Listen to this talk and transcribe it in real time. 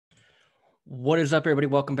What is up, everybody?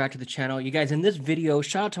 Welcome back to the channel. You guys, in this video,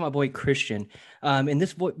 shout out to my boy Christian. In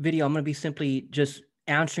this video, I'm going to be simply just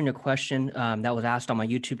answering a question that was asked on my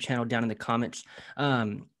YouTube channel down in the comments,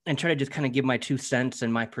 and try to just kind of give my 2 cents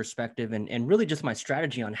and my perspective and really just my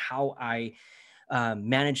strategy on how I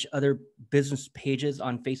manage other business pages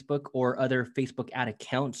on Facebook or other Facebook ad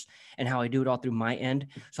accounts, and how I do it all through my end,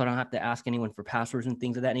 so I don't have to ask anyone for passwords and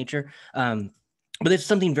things of that nature. But it's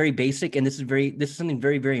something very basic, and this is something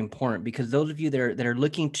very, very important, because those of you that are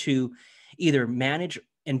looking to either manage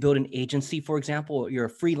and build an agency, for example, you're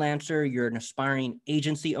a freelancer, you're an aspiring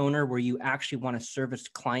agency owner where you actually want to service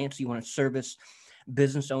clients, you want to service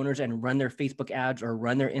business owners and run their Facebook ads or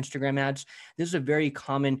run their Instagram ads. This is a very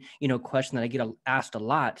common, question that I get asked a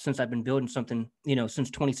lot since I've been building something,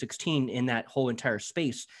 since 2016 in that whole entire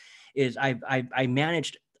space. Is I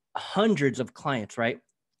managed hundreds of clients, right?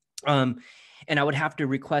 And I would have to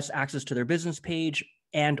request access to their business page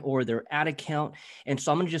and or their ad account. And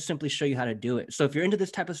so I'm going to just simply show you how to do it. So if you're into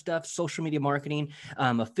this type of stuff, social media marketing,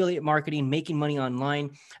 affiliate marketing, making money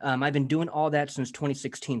online, I've been doing all that since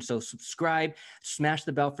 2016. So subscribe, smash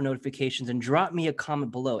the bell for notifications, and drop me a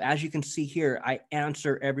comment below. As you can see here, I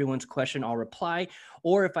answer everyone's question. I'll reply,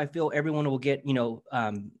 or if I feel everyone will get,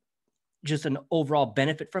 just an overall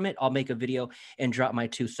benefit from it, I'll make a video and drop my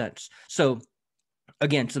 2 cents. So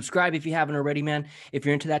again, subscribe if you haven't already, man, if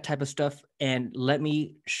you're into that type of stuff, and let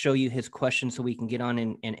me show you his question so we can get on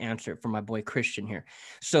and answer it for my boy Christian here.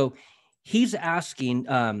 So he's asking,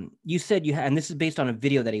 you said you had, and this is based on a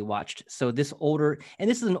video that he watched. So this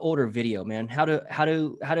is an older video, man, how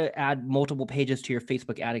to add multiple pages to your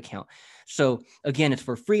Facebook ad account. So again, it's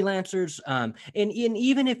for freelancers. And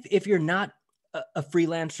even if you're not a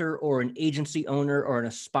freelancer or an agency owner or an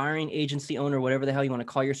aspiring agency owner, whatever the hell you want to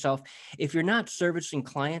call yourself, if you're not servicing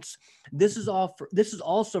clients, this is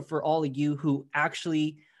also for all of you who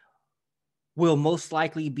actually will most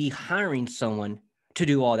likely be hiring someone to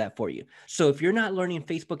do all that for you. So if you're not learning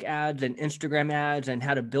Facebook ads and Instagram ads and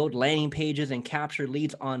how to build landing pages and capture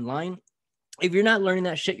leads online, if you're not learning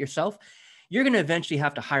that shit yourself, you're going to eventually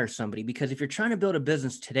have to hire somebody. Because if you're trying to build a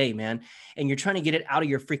business today, man, and you're trying to get it out of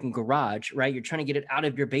your freaking garage, right? You're trying to get it out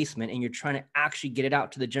of your basement, and you're trying to actually get it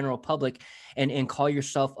out to the general public and call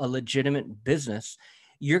yourself a legitimate business,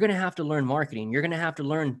 you're going to have to learn marketing. You're going to have to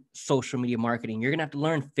learn social media marketing. You're going to have to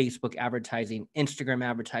learn Facebook advertising, Instagram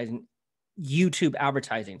advertising, YouTube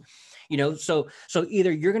advertising. So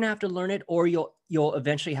either you're going to have to learn it, or you'll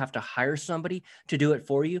eventually have to hire somebody to do it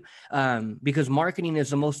for you. Because marketing is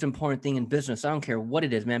the most important thing in business. I don't care what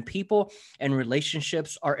it is, man. People and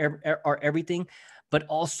relationships are everything, but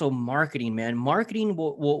also marketing, man. Marketing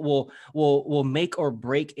will make or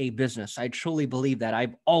break a business. I truly believe that.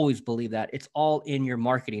 I've always believed that. It's all in your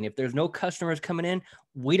marketing. If there's no customers coming in,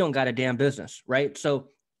 we don't got a damn business, right? So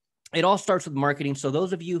it all starts with marketing. So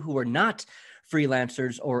those of you who are not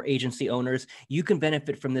freelancers or agency owners, you can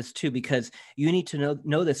benefit from this too, because you need to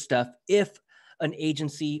know this stuff. If an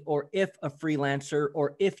agency, or if a freelancer,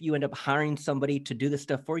 or if you end up hiring somebody to do this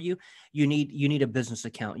stuff for you, you need a business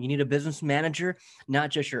account. You need a business manager, not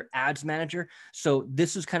just your ads manager. So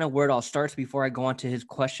this is kind of where it all starts before I go on to his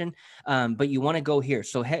question. But you want to go here.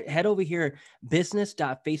 So head over here,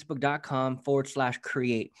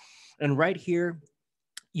 business.facebook.com/create. And right here,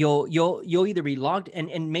 you'll either be logged,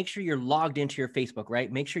 and make sure you're logged into your Facebook, right?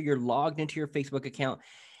 Make sure you're logged into your Facebook account,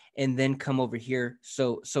 and then come over here.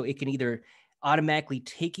 So it can either automatically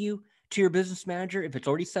take you to your business manager if it's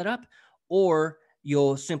already set up, or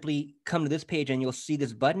you'll simply come to this page and you'll see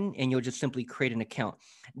this button and you'll just simply create an account.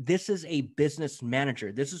 This is a business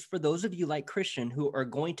manager. This is for those of you like Christian who are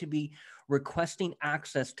going to be requesting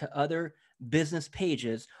access to other business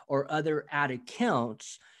pages or other ad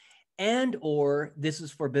accounts, and or this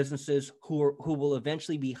is for businesses who will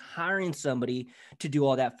eventually be hiring somebody to do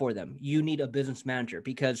all that for them. You need a business manager,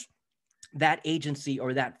 because that agency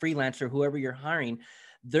or that freelancer, whoever you're hiring,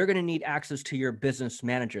 they're going to need access to your business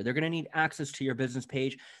manager. They're going to need access to your business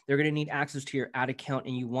page. They're going to need access to your ad account,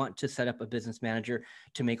 and you want to set up a business manager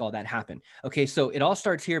to make all that happen. Okay, so it all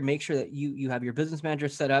starts here. Make sure that you have your business manager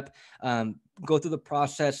set up. Go through the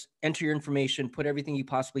process, enter your information, put everything you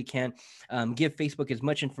possibly can. Give Facebook as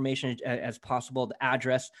much information as possible: the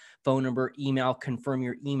address, phone number, email, confirm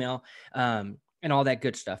your email. And all that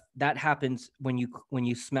good stuff. That happens when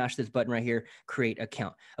you smash this button right here, create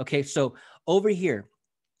account. Okay, so over here,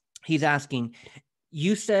 he's asking,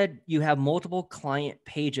 you said you have multiple client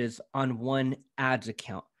pages on one ads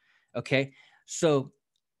account. Okay, so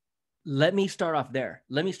let me start off there.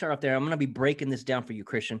 I'm going to be breaking this down for you,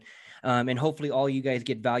 Christian, and hopefully all you guys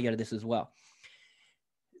get value out of this as well.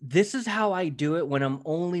 This is how I do it when I'm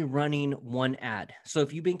only running one ad. So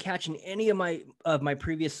if you've been catching any of my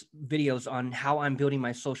previous videos on how I'm building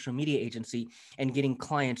my social media agency and getting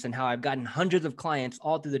clients and how I've gotten hundreds of clients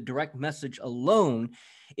all through the direct message alone,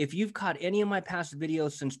 if you've caught any of my past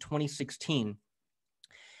videos since 2016,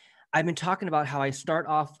 I've been talking about how I start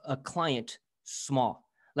off a client small.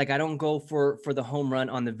 Like I don't go for the home run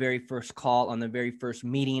on the very first call, on the very first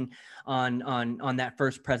meeting, on that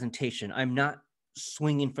first presentation. I'm not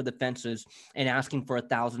swinging for the fences and asking for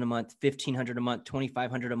 1,000 a month, 1,500 a month,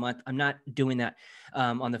 2,500 a month. I'm not doing that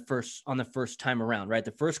on the first time around, right?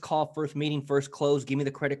 The first call, first meeting, first close, give me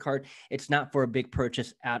the credit card. It's not for a big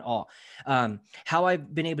purchase at all. How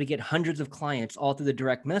I've been able to get hundreds of clients all through the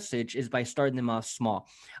direct message is by starting them off small.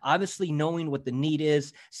 Obviously knowing what the need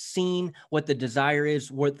is, seeing what the desire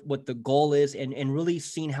is, what the goal is, and really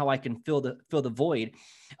seeing how I can fill the void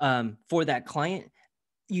for that client.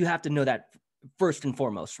 You have to know that first and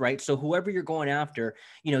foremost, right? So whoever you're going after,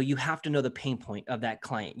 you have to know the pain point of that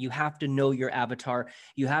client. You have to know your avatar.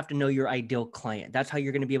 You have to know your ideal client. That's how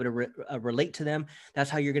you're going to be able to relate to them.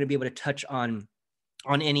 That's how you're going to be able to touch on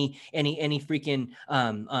any freaking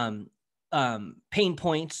pain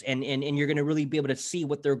points, and you're going to really be able to see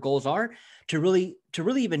what their goals are to really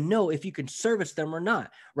even know if you can service them or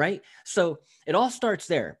not, right? So it all starts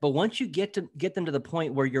there. But once you get them to the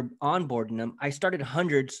point where you're onboarding them, I started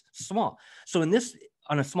hundreds small. So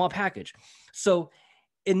on a small package. So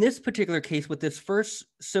in this particular case, with this first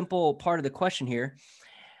simple part of the question here,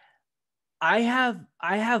 I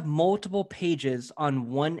have multiple pages on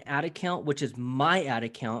one ad account, which is my ad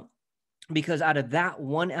account, because out of that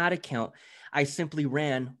one ad account, I simply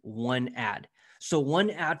ran one ad. So one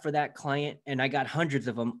ad for that client, and I got hundreds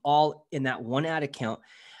of them all in that one ad account.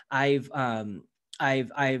 I've ran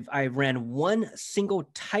one single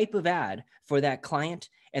type of ad for that client,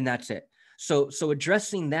 and that's it. So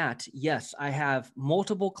addressing that, yes, I have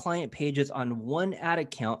multiple client pages on one ad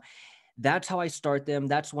account. That's how I start them.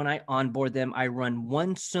 That's when I onboard them. I run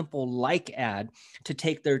one simple like ad to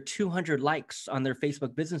take their 200 likes on their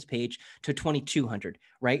Facebook business page to 2,200,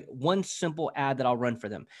 right? One simple ad that I'll run for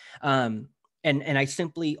them. And I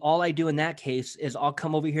simply, all I do in that case is I'll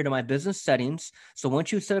come over here to my business settings. So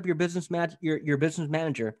once you set up your business your business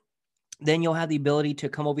manager, then you'll have the ability to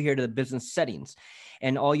come over here to the business settings.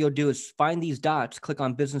 And all you'll do is find these dots, click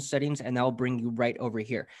on business settings, and that'll bring you right over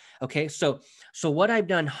here. Okay. So what I've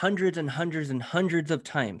done hundreds and hundreds and hundreds of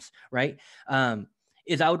times, right?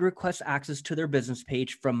 Is I would request access to their business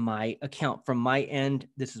page from my account, from my end.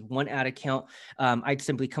 This is one ad account. I'd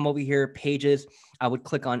simply come over here, pages. I would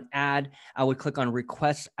click on add. I would click on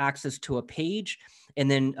request access to a page. And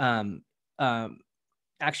then,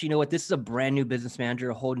 actually, you know what? This is a brand new business manager,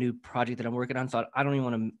 a whole new project that I'm working on. So I don't even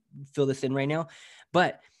want to fill this in right now.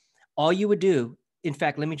 But all you would do, in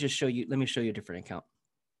fact, let me show you a different account.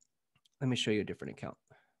 Let me show you a different account.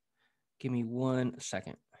 Give me 1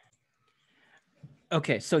 second.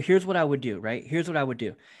 Okay, so here's what I would do, right? Here's what I would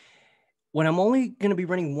do. When I'm only going to be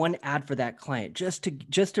running one ad for that client, just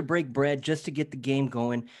to break bread, just to get the game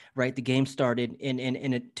going, right? The game started,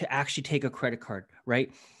 and to actually take a credit card, right?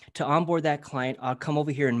 To onboard that client, I'll come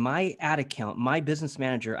over here in my ad account, my business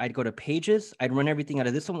manager. I'd go to pages. I'd run everything out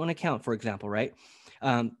of this one account, for example, right?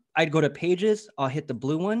 I'd go to pages. I'll hit the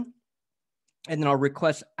blue one, and then I'll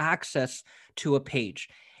request access to a page.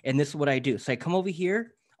 And this is what I do. So I come over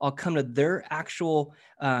here. I'll come to their actual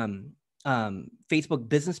Facebook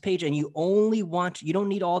business page, and you don't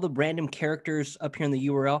need all the random characters up here in the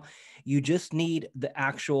URL. You just need the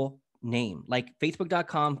actual name, like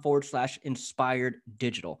facebook.com/inspired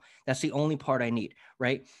digital. That's the only part I need,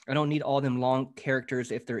 right? I don't need all them long characters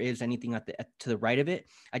if there is anything to the right of it.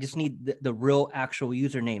 I just need the real actual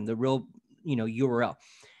username, the real, URL.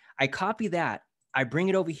 I copy that. I bring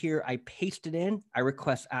it over here. I paste it in. I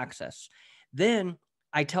request access. Then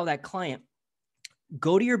I tell that client,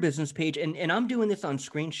 go to your business page, and I'm doing this on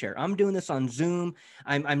screen share. I'm doing this on Zoom.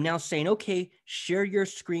 I'm now saying, okay, share your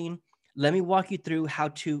screen. Let me walk you through how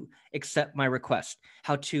to accept my request,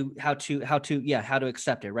 how to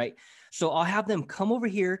accept it, right? So I'll have them come over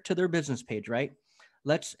here to their business page, right?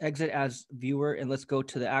 Let's exit as viewer, and let's go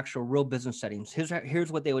to the actual real business settings.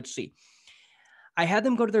 Here's what they would see. I had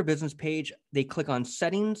them go to their business page. They click on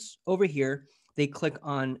settings over here. They click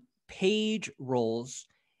on page roles,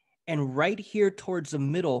 and right here towards the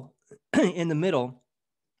middle, in the middle,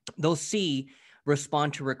 they'll see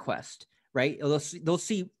respond to request, right? They'll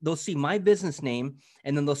see my business name,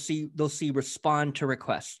 and then they'll see respond to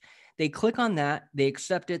request. They click on that, they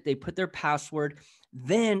accept it, they put their password.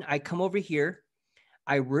 Then I come over here,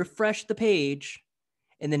 I refresh the page,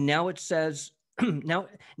 and then now it says, now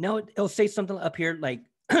it'll say something up here like,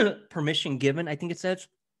 permission given, I think it says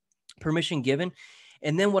permission given.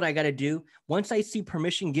 And then what I got to do, once I see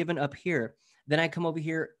permission given up here, then I come over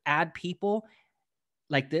here, add people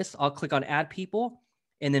like this. I'll click on add people,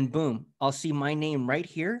 and then boom, I'll see my name right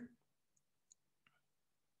here.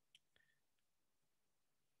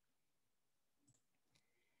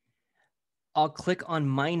 I'll click on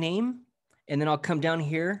my name, and then I'll come down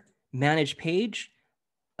here, manage page,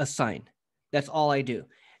 assign. That's all I do.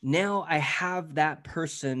 Now I have that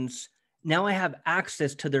person's, now I have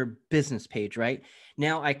access to their business page, right?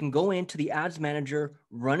 Now I can go into the ads manager,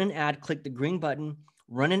 run an ad, click the green button,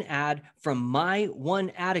 run an ad from my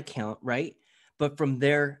one ad account, right? But from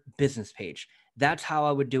their business page. That's how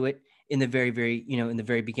I would do it in the very, in the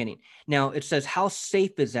very beginning. Now it says, how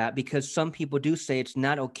safe is that? Because some people do say it's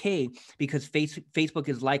not okay because Facebook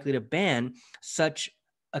is likely to ban such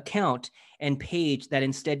account and page that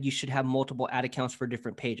instead you should have multiple ad accounts for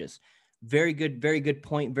different pages. Very good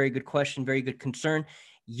point. Very good question. Very good concern.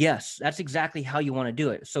 Yes, that's exactly how you want to do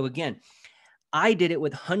it. So again, I did it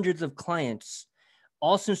with hundreds of clients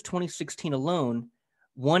all since 2016 alone,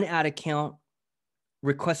 one ad account,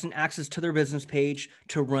 requesting access to their business page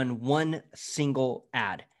to run one single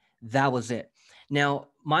ad. That was it. Now,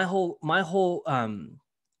 my whole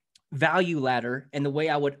value ladder and the way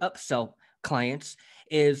I would upsell clients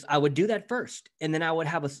is I would do that first, and then I would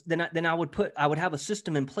have I would have a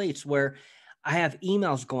system in place where I have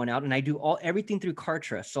emails going out, and I do everything through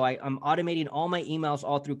Kartra. So I'm automating all my emails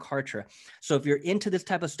all through Kartra. So if you're into this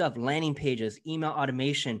type of stuff, landing pages, email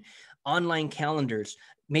automation, online calendars,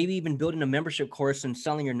 maybe even building a membership course and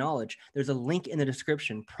selling your knowledge, there's a link in the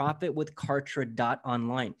description,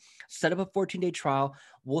 profitwithkartra.online. Set up a 14-day trial.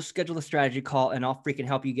 We'll schedule a strategy call, and I'll freaking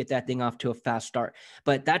help you get that thing off to a fast start.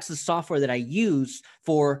 But that's the software that I use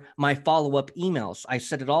for my follow-up emails. I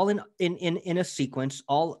set it all in a sequence,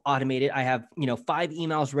 all automated. I have 5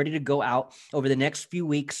 emails ready to go out over the next few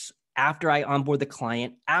weeks after I onboard the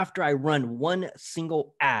client, after I run one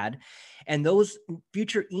single ad. And those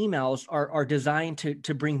future emails are designed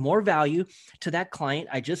to bring more value to that client.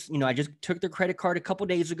 I just took their credit card a couple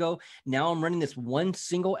days ago. Now I'm running this one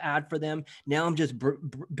single ad for them. Now I'm just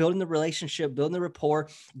building the relationship, building the rapport,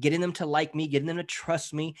 getting them to like me, getting them to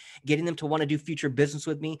trust me, getting them to want to do future business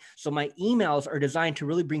with me. So my emails are designed to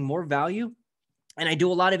really bring more value. And I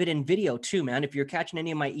do a lot of it in video too, man. If you're catching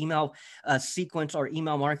any of my email sequence or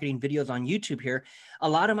email marketing videos on YouTube here, a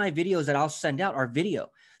lot of my videos that I'll send out are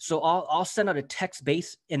video. So I'll send out a text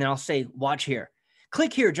base, and then I'll say, watch here.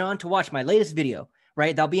 Click here, John, to watch my latest video,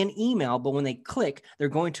 right? That'll be an email, but when they click, they're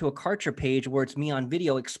going to a Kartra page where it's me on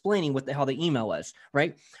video explaining what the hell the email was,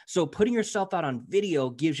 right? So putting yourself out on video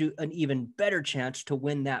gives you an even better chance to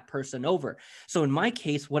win that person over. So in my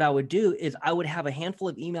case, what I would do is I would have a handful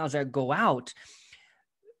of emails that go out,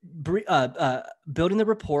 building the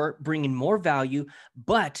rapport, bringing more value,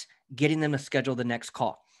 but getting them to schedule the next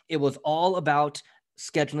call. It was all about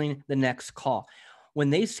scheduling the next call. When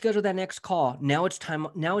they schedule that next call, now it's time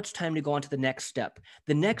to go on to the next step.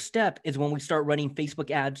 The next step is when we start running Facebook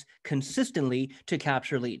ads consistently to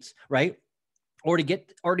capture leads, right? Or to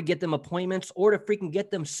get them appointments, or to freaking get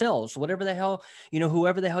them sales, whatever the hell,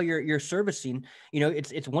 whoever the hell you're servicing,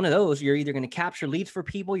 it's one of those. You're either going to capture leads for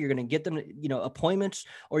people, you're going to get them, appointments,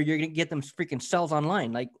 or you're going to get them freaking sales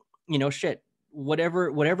online. Like, shit, whatever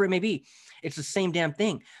it may be, it's the same damn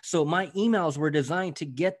thing. So my emails were designed to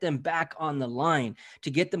get them back on the line, to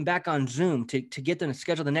get them back on Zoom, to get them to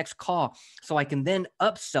schedule the next call, so I can then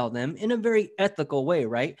upsell them in a very ethical way,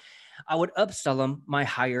 right? I would upsell them my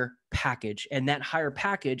higher package, and that higher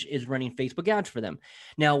package is running Facebook ads for them.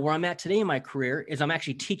 Now, where I'm at today in my career is I'm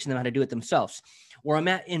actually teaching them how to do it themselves. Where I'm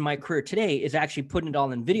at in my career today is actually putting it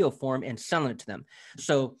all in video form and selling it to them.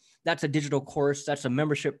 So that's a digital course. That's a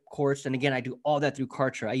membership course. And again, I do all that through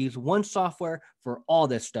Kartra. I use one software for all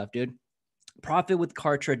this stuff, dude.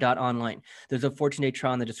 Profitwithkartra.online. There's a 14-day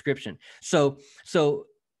trial in the description. So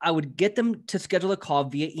I would get them to schedule a call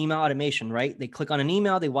via email automation, right? They click on an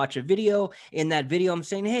email, they watch a video. In that video, I'm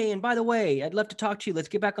saying, hey, and by the way, I'd love to talk to you. Let's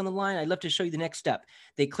get back on the line. I'd love to show you the next step.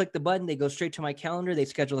 They click the button, they go straight to my calendar, they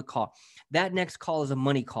schedule a call. That next call is a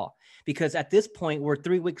money call, because at this point, we're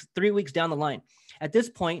 3 weeks down the line. At this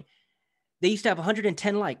point, they used to have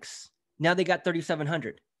 110 likes. Now they got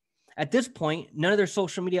 3,700. At this point, none of their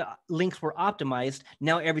social media links were optimized.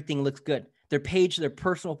 Now everything looks good. Their page, their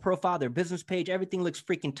personal profile, their business page, everything looks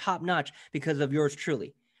freaking top notch because of yours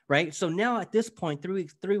truly, right? So now at this point,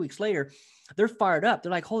 3 weeks later, they're fired up.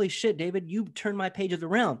 They're like, holy shit, David, you turned my pages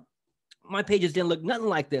around. My pages didn't look nothing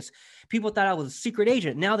like this. People thought I was a secret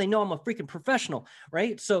agent. Now they know I'm a freaking professional,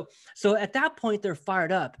 right? So at that point, they're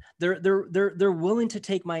fired up. They're willing to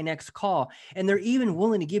take my next call, and they're even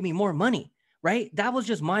willing to give me more money, right? That was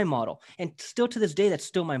just my model, and still to this day, that's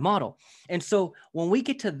still my model. And so when we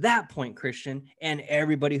get to that point, Christian, and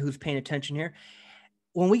everybody who's paying attention here,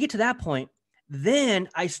 when we get to that point, then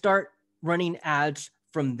I start running ads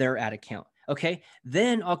from their ad account. Okay.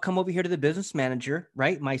 Then I'll come over here to the business manager,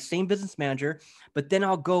 right? My same business manager, but then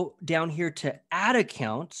I'll go down here to ad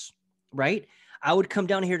accounts, right? I would come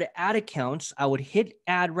down here to ad accounts. I would hit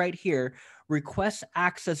ad right here, request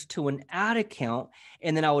access to an ad account.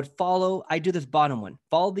 And then I would I do this bottom one,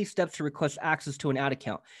 follow these steps to request access to an ad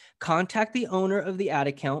account, contact the owner of the ad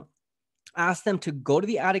account, ask them to go to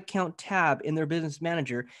the ad account tab in their business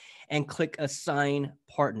manager and click assign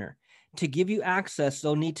partner. To give you access,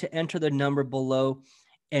 they'll need to enter the number below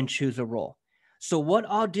and choose a role. So what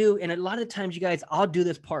I'll do, and a lot of times, you guys, I'll do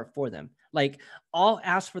this part for them. Like, I'll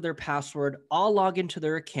ask for their password. I'll log into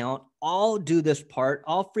their account. I'll do this part.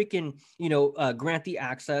 I'll freaking, grant the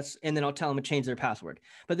access, and then I'll tell them to change their password.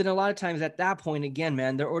 But then a lot of times at that point, again,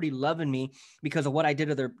 man, they're already loving me because of what I did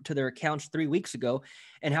to their accounts 3 weeks ago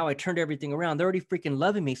and how I turned everything around. They're already freaking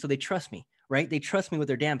loving me. So they trust me, right? They trust me with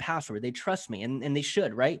their damn password. They trust me, and they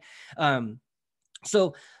should, right?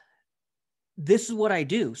 So this is what I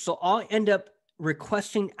do. So I'll end up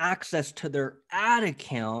requesting access to their ad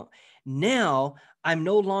account. Now I'm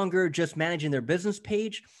no longer just managing their business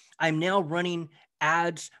page. I'm now running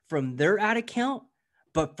ads from their ad account,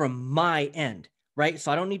 but from my end, right?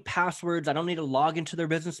 So I don't need passwords. I don't need to log into their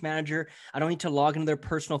business manager. I don't need to log into their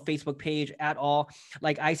personal Facebook page at all.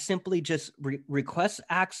 Like, I simply just request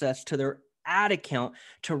access to their ad account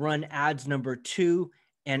to run ads number 2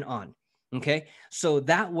 and on. Okay. So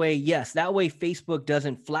that way, yes, that way Facebook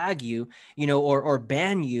doesn't flag you, or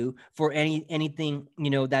ban you for anything,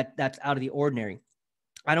 that's out of the ordinary.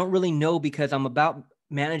 I don't really know, because I'm about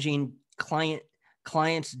managing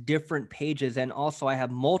clients' different pages. And also I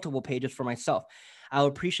have multiple pages for myself. I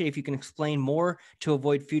would appreciate if you can explain more to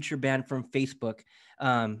avoid future ban from Facebook.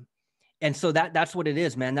 And so that's what it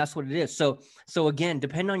is, man. That's what it is. So again,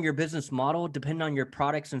 depending on your business model, depending on your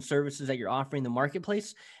products and services that you're offering in the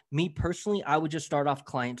marketplace, me personally, I would just start off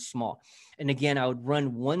clients small. And again, I would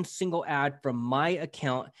run one single ad from my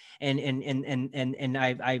account, and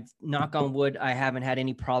I've knock on wood, I haven't had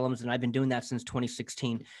any problems, and I've been doing that since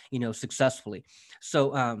 2016, successfully.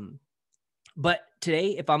 So but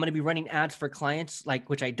today, if I'm going to be running ads for clients,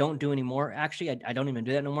 which I don't do anymore, actually, I don't even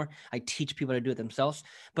do that no more. I teach people to do it themselves.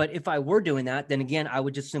 But if I were doing that, then again, I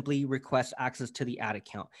would just simply request access to the ad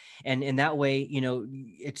account. And in that way,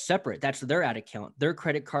 it's separate. That's their ad account. Their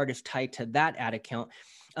credit card is tied to that ad account.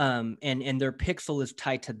 And their pixel is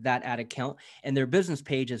tied to that ad account, and their business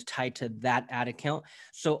page is tied to that ad account.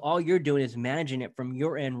 So all you're doing is managing it from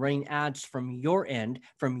your end, running ads from your end,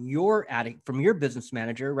 from your business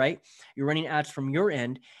manager, right? You're running ads from your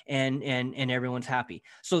end, and everyone's happy.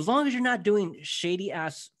 So as long as you're not doing shady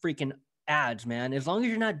ass freaking ads, man, as long as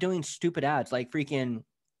you're not doing stupid ads like freaking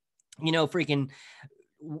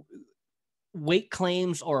weight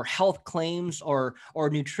claims or health claims or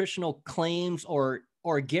nutritional claims or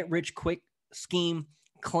get rich quick scheme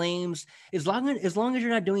claims, as long as you're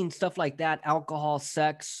not doing stuff like that, alcohol,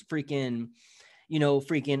 sex, freaking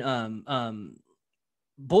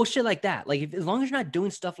bullshit like that. Like, as long as you're not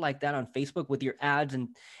doing stuff like that on Facebook with your ads and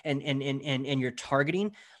your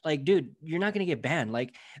targeting, like, dude, you're not going to get banned.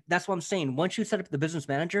 Like, that's what I'm saying. Once you set up the business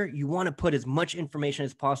manager, you want to put as much information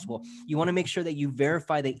as possible. You want to make sure that you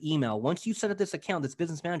verify the email. Once you set up this account, this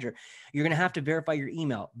business manager, you're going to have to verify your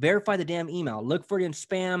email, verify the damn email, look for it in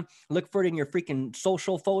spam, look for it in your freaking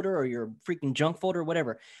social folder or your freaking junk folder,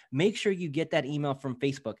 whatever. Make sure you get that email from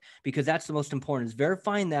Facebook, because that's the most important, is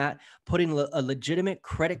verifying that, putting a legitimate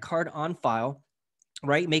credit card on file,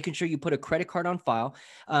 right? Making sure you put a credit card on file.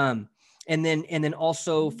 And then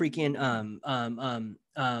also freaking,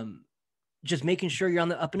 just making sure you're on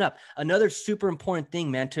the up and up. Another super important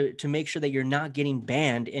thing, man, to make sure that you're not getting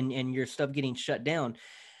banned and your stuff getting shut down,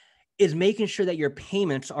 is making sure that your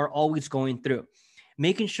payments are always going through.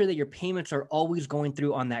 Making sure that your payments are always going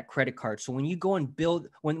through on that credit card. So when you go and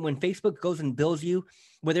when Facebook goes and bills you,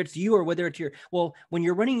 whether it's you or whether it's when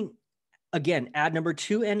you're running, again, ad number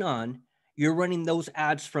 2 and on, you're running those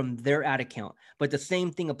ads from their ad account. But the same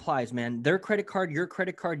thing applies, man. Their credit card,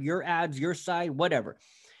 your ads, your side, whatever.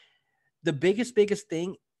 The biggest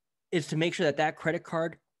thing is to make sure that credit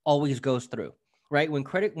card always goes through, right? When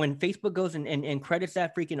Facebook goes and credits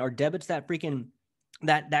that freaking or debits that freaking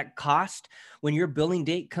that cost, when your billing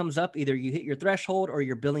date comes up, either you hit your threshold or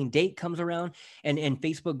your billing date comes around, and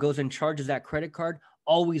Facebook goes and charges that credit card,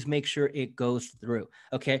 always make sure it goes through.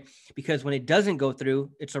 Okay. Because when it doesn't go through,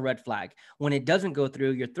 it's a red flag. When it doesn't go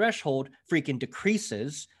through, your threshold freaking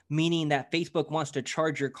decreases, meaning that Facebook wants to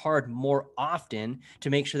charge your card more often to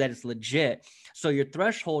make sure that it's legit. So your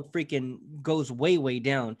threshold freaking goes way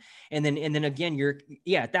down. And then again,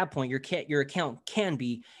 at that point, your account can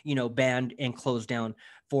be, banned and closed down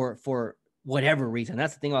for whatever reason.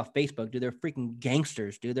 That's the thing about Facebook, dude. They're freaking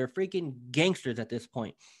gangsters, dude. They're freaking gangsters at this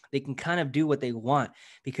point. They can kind of do what they want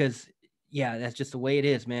because, yeah, that's just the way it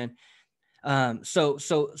is, man. So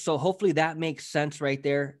hopefully that makes sense right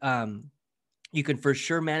there. You can for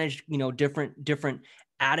sure manage, different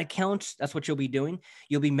ad accounts. That's what you'll be doing.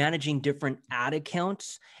 You'll be managing different ad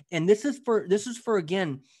accounts. And this is for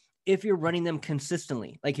again, if you're running them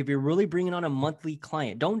consistently, like if you're really bringing on a monthly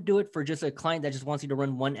client, don't do it for just a client that just wants you to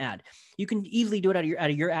run one ad. You can easily do it out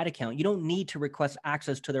of your ad account. You don't need to request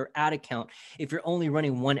access to their ad account if you're only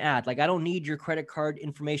running one ad. Like, I don't need your credit card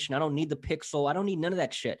information. I don't need the pixel. I don't need none of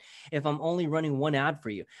that shit if I'm only running one ad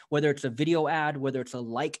for you, whether it's a video ad, whether it's a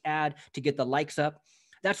like ad to get the likes up.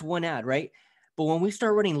 That's one ad, right? But when we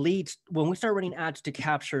start running ads to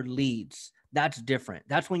capture leads, that's different.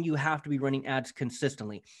 That's when you have to be running ads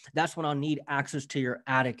consistently. That's when I'll need access to your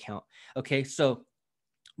ad account. Okay. So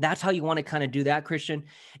that's how you want to kind of do that, Christian,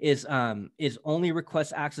 is only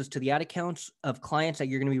request access to the ad accounts of clients that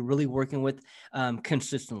you're going to be really working with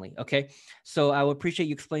consistently. Okay. So I would appreciate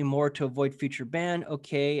you explain more to avoid future ban.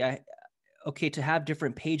 Okay. To have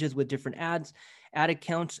different pages with different ad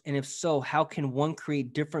accounts. And if so, how can one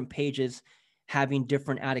create different pages having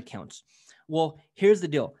different ad accounts? Well, here's the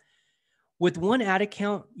deal. With one ad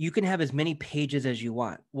account, you can have as many pages as you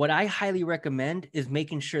want. What I highly recommend is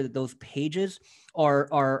making sure that those pages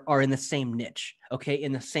are in the same niche. Okay,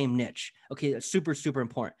 in the same niche. Okay, that's super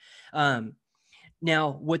important.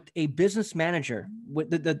 Now, with a business manager,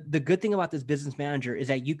 the good thing about this business manager is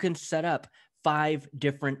that you can set up 5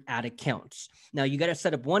 different ad accounts. Now, you got to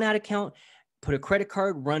set up one ad account, put a credit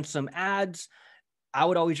card, run some ads. I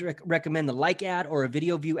would always recommend the like ad or a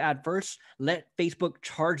video view ad first. Let Facebook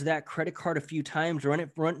charge that credit card a few times,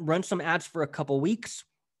 run some ads for a couple weeks,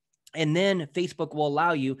 and then Facebook will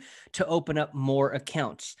allow you to open up more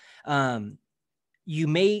accounts. You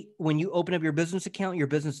may, when you open up your business account, your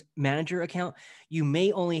business manager account, you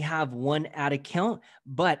may only have one ad account.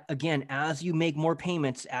 But again, as you make more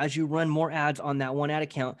payments, as you run more ads on that one ad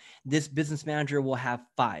account, this business manager will have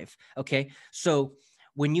 5. Okay. So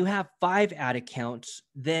when you have 5 ad accounts,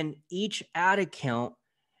 then each ad account,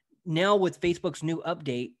 now with Facebook's new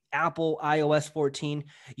update, Apple iOS 14,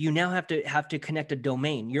 you now have to connect a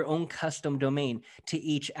domain, your own custom domain, to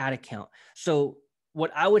each ad account. So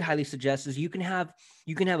what I would highly suggest is you can have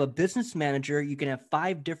a business manager, you can have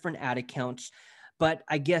 5 different ad accounts, but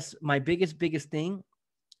I guess my biggest thing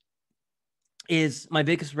is, my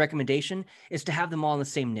biggest recommendation is to have them all in the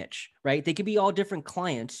same niche, right? They could be all different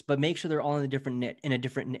clients, but make sure they're all in a different niche,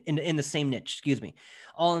 in the same niche, excuse me,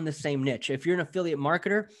 all in the same niche. If you're an affiliate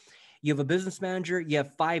marketer, you have a business manager, you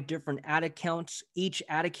have 5 different ad accounts. Each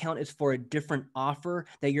ad account is for a different offer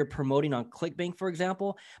that you're promoting on ClickBank, for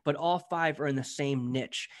example, but all 5 are in the same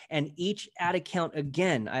niche. And each ad account,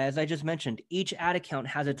 again, as I just mentioned, each ad account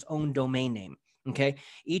has its own domain name. Okay.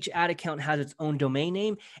 Each ad account has its own domain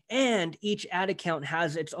name, and each ad account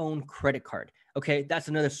has its own credit card. Okay. That's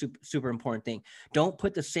another super important thing. Don't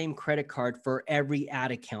put the same credit card for every ad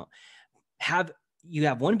account. You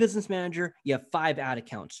have one business manager, you have 5 ad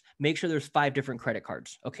accounts. Make sure there's 5 different credit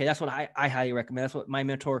cards. Okay. That's what I highly recommend. That's what my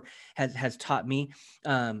mentor has taught me,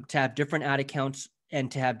 to have different ad accounts and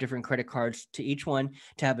to have different credit cards to each one,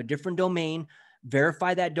 to have a different domain.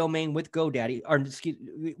 Verify that domain with GoDaddy,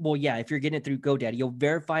 if you're getting it through GoDaddy, you'll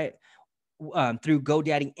verify it through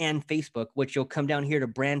GoDaddy and Facebook, which you'll come down here to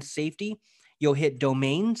brand safety. You'll hit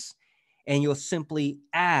domains and you'll simply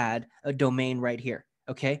add a domain right here.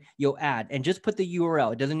 Okay. You'll add and just put the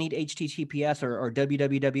URL. It doesn't need HTTPS or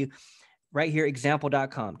www. Right here,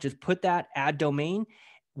 example.com. Just put that, add domain.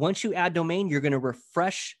 Once you add domain, you're going to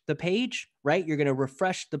refresh the page, right? You're going to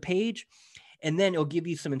refresh the page, and then it'll give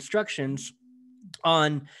you some instructions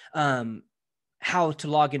on how to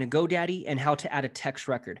log into GoDaddy and how to add a text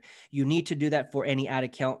record. You need to do that for any ad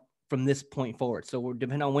account from this point forward. So we're,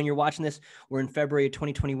 depending on when you're watching this, we're in February of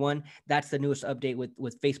 2021. That's the newest update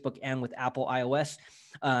with Facebook and with Apple iOS.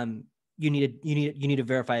 You need to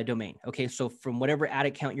verify a domain. Okay. So from whatever ad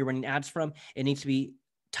account you're running ads from, it needs to be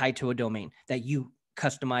tied to a domain that you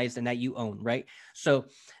customized and that you own, right? So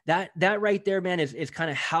that right there, man, is kind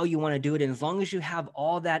of how you want to do it. And as long as you have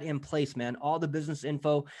all that in place, man, all the business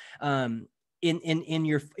info in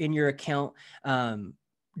your account,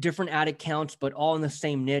 different ad accounts, but all in the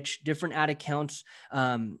same niche, different ad accounts,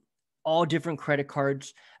 all different credit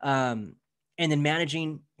cards, and then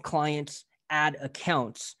managing clients' ad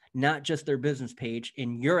accounts, not just their business page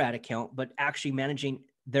in your ad account, but actually managing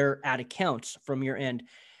their ad accounts from your end.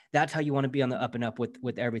 That's how you want to be on the up and up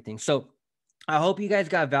with everything. So I hope you guys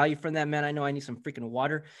got value from that, man. I know I need some freaking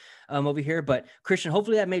water over here, but Christian,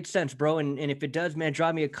 hopefully that made sense, bro. And if it does, man,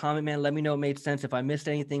 drop me a comment, man. Let me know it made sense. If I missed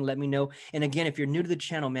anything, let me know. And again, if you're new to the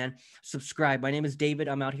channel, man, subscribe. My name is David.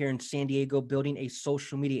 I'm out here in San Diego building a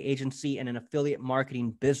social media agency and an affiliate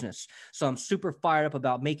marketing business. So I'm super fired up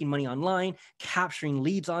about making money online, capturing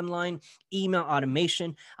leads online, email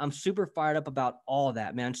automation. I'm super fired up about all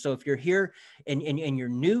that, man. So if you're here and you're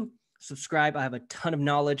new, subscribe. I have a ton of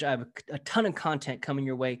knowledge. I have a ton of content coming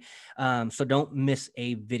your way. So don't miss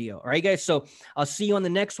a video. All right, guys. So I'll see you on the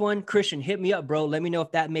next one. Christian, hit me up, bro. Let me know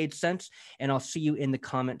if that made sense. And I'll see you in the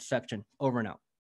comment section. Over and out.